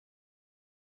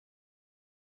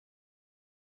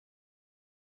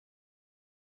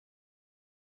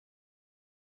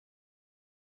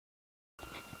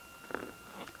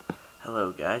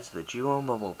Hello guys, the G1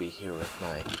 will be here with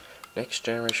my next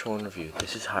Generation 1 review.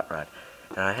 This is Hot Rod.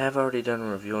 And I have already done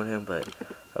a review on him, but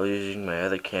I was using my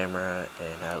other camera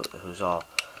and it was all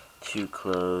too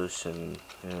close and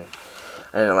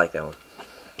I didn't like that one.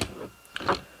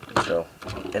 So,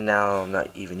 and now I'm not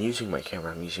even using my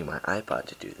camera, I'm using my iPod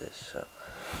to do this. So,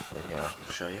 yeah,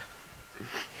 I'll show you.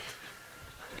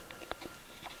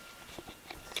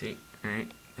 See, right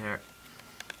there,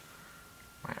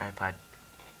 my iPod.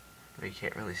 But you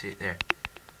can't really see it there.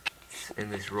 It's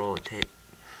in this roll of tape.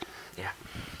 Yeah.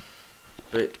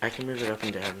 But I can move it up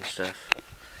and down and stuff.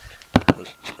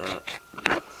 Like that.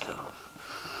 So,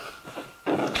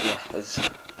 yeah, as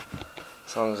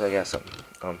long as I got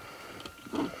something.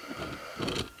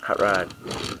 Hot Rod.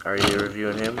 Already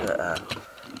reviewing him, but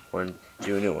want to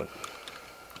do a new one.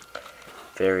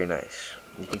 Very nice.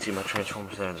 You can see my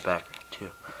Transformers there in the background too.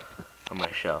 On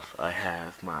my shelf, I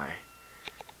have my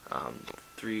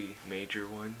 3 major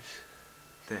ones.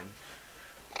 Then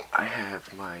I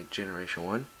have my Generation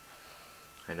 1.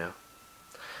 I know.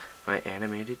 My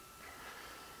animated.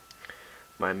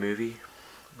 My movie.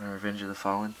 My Revenge of the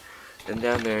Fallen. And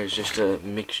down there is just a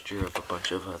mixture of a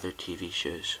bunch of other TV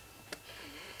shows.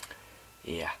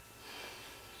 Yeah.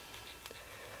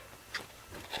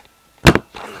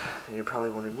 And you're probably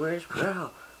wondering, where's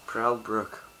Prowl? Prowl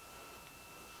Brook.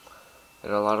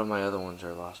 And a lot of my other ones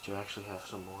are lost. You actually have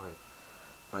some more in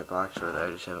my box that I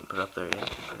just haven't put up there yet. I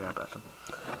forgot about them.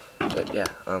 But yeah,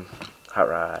 Hot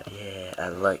Rod.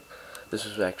 Yeah, this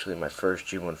was actually my first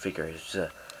G1 figure. It's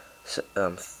a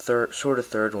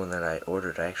third one that I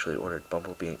ordered. I actually ordered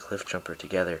Bumblebee and Cliffjumper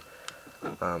together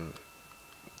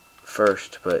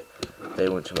first, but they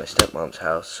went to my stepmom's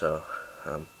house, so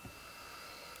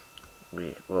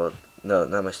no,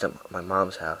 not my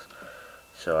mom's house.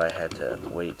 So I had to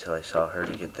wait till I saw her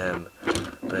to get them,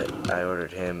 but I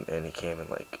ordered him and he came in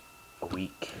like a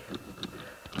week.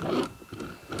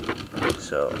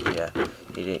 So yeah,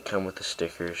 he didn't come with the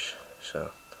stickers,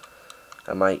 so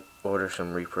I might order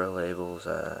some repro labels.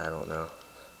 I don't know.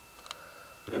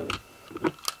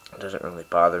 It doesn't really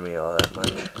bother me all that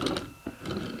much.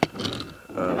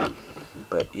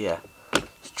 But yeah,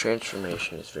 his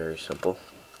transformation is very simple.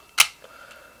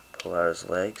 Pull out his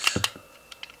legs.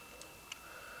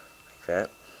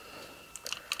 That.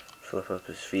 Flip up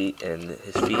his feet, and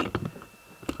his feet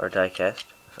are die cast.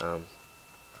 I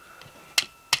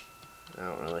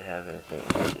don't really have anything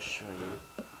to show you.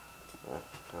 I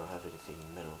don't have anything in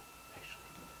the middle, actually.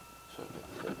 So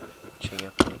ching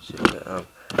up and see.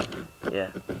 But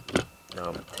yeah.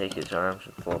 Take his arms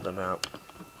and fold them out.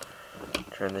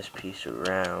 Turn this piece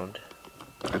around.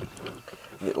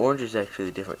 The orange is actually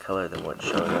a different color than what's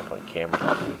showing up on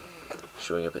camera.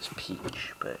 Showing up as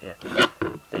peach, but yeah.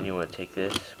 Then you want to take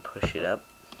this, push it up,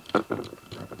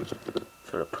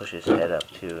 sort of push his head up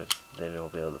too, and then you'll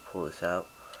be able to pull this out.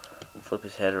 Flip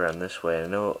his head around this way. I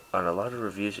know on a lot of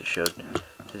reviews it showed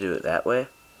to do it that way,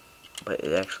 but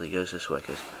it actually goes this way,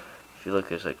 because if you look,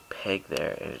 there's like a peg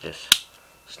there, and it just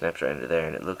snaps right into there,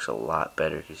 and it looks a lot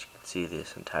better because you can see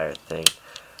this entire thing.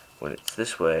 When it's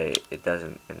this way, it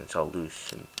doesn't, and it's all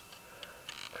loose and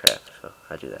crap, so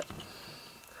I do that.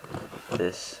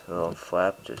 This little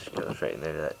flap just goes right in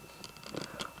there to that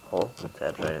hole,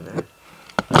 tabs right in there.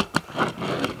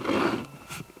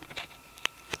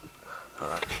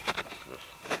 Alright,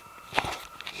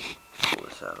 pull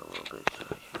this out a little bit so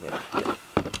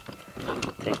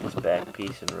take this back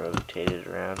piece and rotate it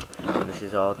around. And this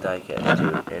is all die cast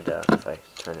too, and if I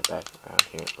turn it back around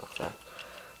here like that,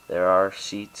 there are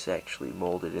seats actually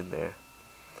molded in there.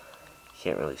 You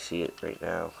can't really see it right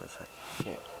now because I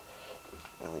can't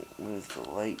really move the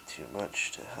light too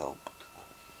much to help.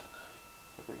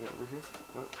 Bring it over here.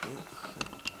 Oh, yeah.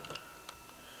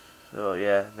 So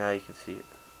yeah, now you can see it.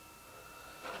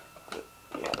 But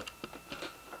yeah,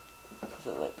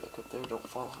 that light back up there, don't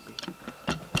follow me.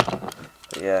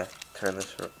 But yeah, turn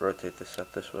this, rotate this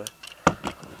up this way.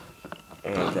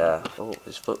 And oh,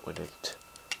 his foot went in. Is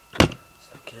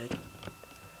that good?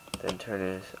 Then turn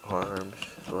his arms,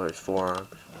 or his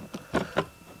forearms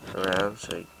around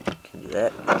so you can do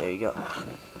that. There you go.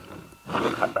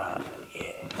 Hot Rod,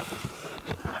 yeah.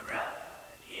 Hot Rod,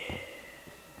 yeah.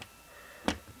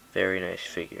 Very nice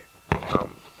figure.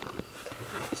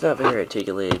 It's not very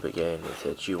articulated, but again, it's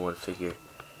a G1 figure.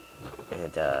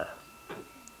 And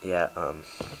yeah,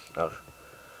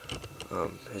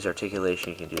 his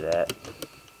articulation, you can do that.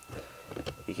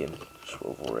 He can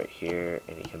swivel right here,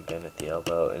 and he can bend at the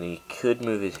elbow, and he could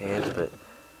move his hands, but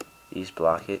these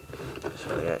block it.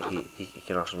 So yeah, he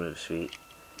can also move his feet.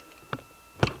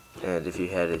 And if you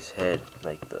had his head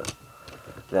like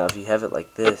now if you have it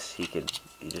like this, you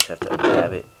just have to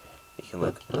grab it. You can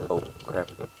look, oh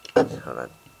crap, hold on.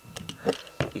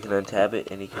 You can untab it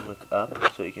and you can look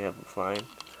up, so you can have him flying.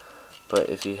 But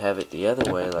if you have it the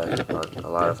other way, like on a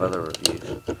lot of other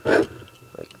reviews,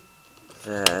 like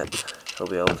that, he'll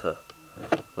be able to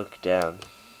look down.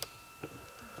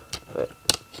 But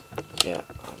yeah,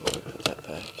 I'm gonna put that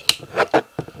back.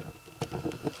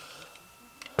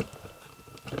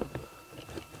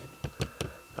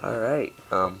 Alright,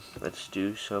 let's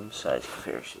do some size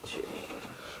comparisons here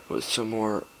with some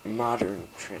more modern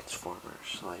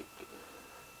Transformers, like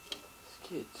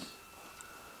Skids.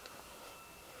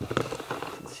 You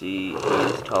can see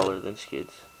he's taller than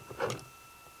Skids.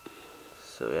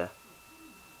 So yeah.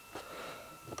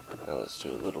 Now let's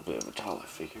do a little bit of a taller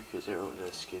figure, because everyone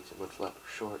knows Skids and Mudflap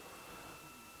are short.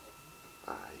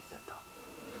 He's that tall.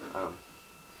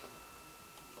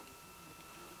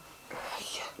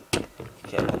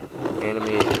 Okay,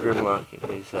 animated Grimlock in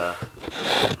his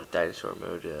dinosaur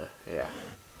mode, yeah.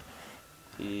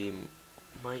 He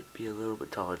might be a little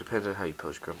bit taller, depends on how you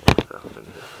pose Grimlock though.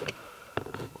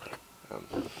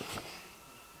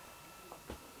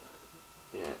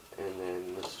 Yeah, and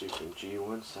then let's do some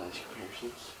G1 size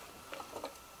comparisons.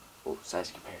 Oh,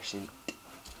 size comparison.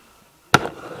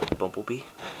 Bumblebee.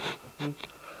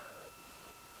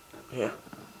 Yeah.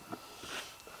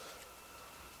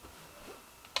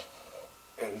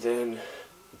 And then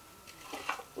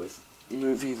with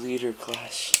movie leader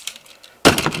class,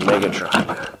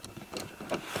 Megatron.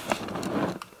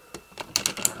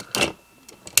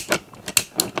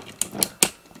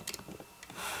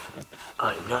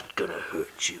 I'm not gonna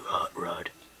hurt you, Hot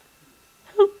Rod.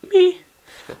 Help me.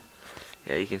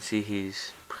 Yeah, you can see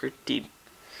he's pretty.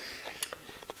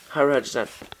 Hot Rod's not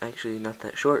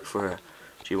that short for a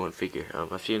G1 figure.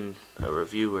 I've seen a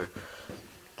review where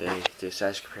they did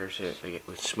size comparison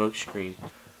with Smokescreen.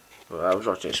 Well, I was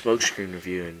watching a Smokescreen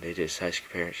review and they did size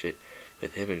comparison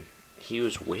with him, and he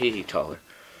was way taller.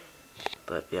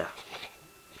 But yeah.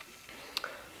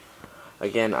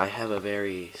 Again, I have a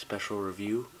very special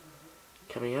review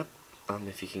coming up.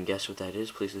 If you can guess what that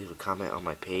is, please leave a comment on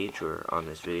my page or on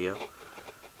this video.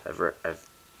 I've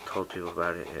told people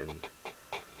about it in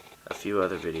a few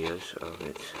other videos.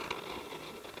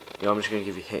 I'm just gonna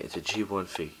give you a hint. It's a G1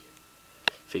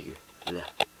 figure. Yeah.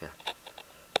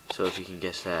 So if you can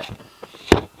guess that,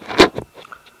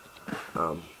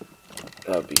 that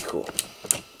would be cool.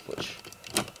 Which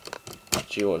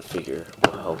G1 figure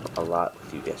will help a lot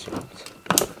with you guessing it.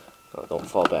 Oh, don't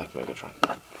fall back, Megatron.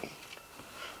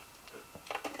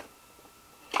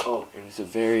 Oh, and it's I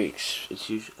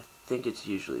think it's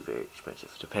usually very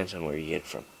expensive. Depends on where you get it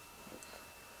from.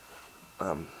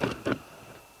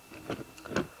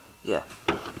 Yeah.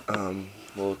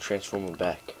 We'll transform him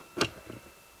back.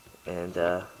 And,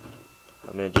 I'm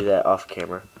gonna do that off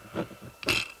camera.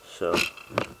 So,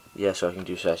 yeah, so I can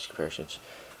do size comparisons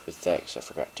with that, because I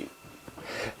forgot to.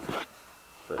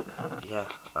 But, yeah,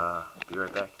 be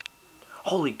right back.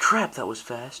 Holy crap, that was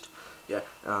fast! Yeah,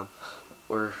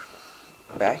 we're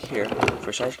back here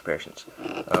for size comparisons.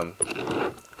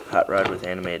 Hot Rod with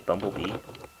animated Bumblebee.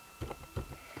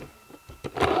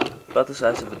 About the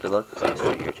size of a deluxe class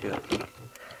figure, too, I think.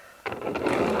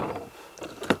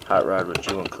 Hot Rod with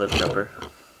G1 Cliffjumper.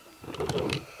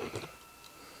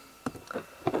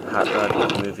 Hot Rod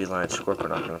with movie line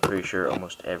Scorponok. I'm pretty sure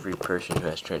almost every person who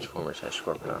has Transformers has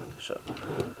Scorponok, so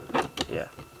yeah.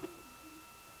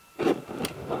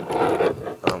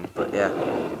 But yeah,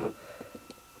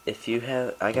 if you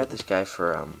have, I got this guy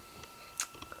for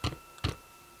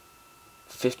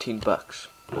 15 bucks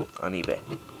on eBay,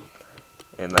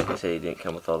 and like I said, he didn't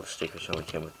come with all the stickers. Only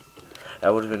came with. I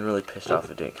would have been really pissed off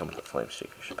if it didn't come with the flame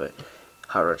stickers, but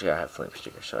Hot Rod's gotta have flame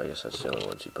stickers, so I guess that's the only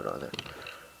ones he put on there.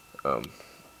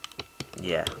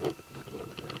 Yeah.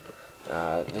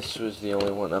 This was the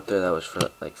only one up there that was for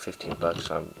like 15 bucks,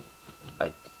 so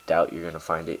I doubt you're gonna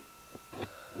find it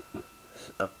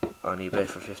up on eBay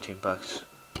for 15 bucks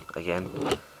again.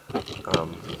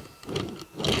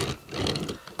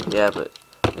 Yeah, but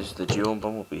this is the G1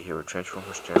 Bumblebee here with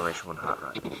Transformers Generation 1 Hot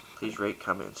Rod. Please rate,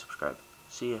 comment, and subscribe.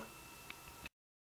 See ya.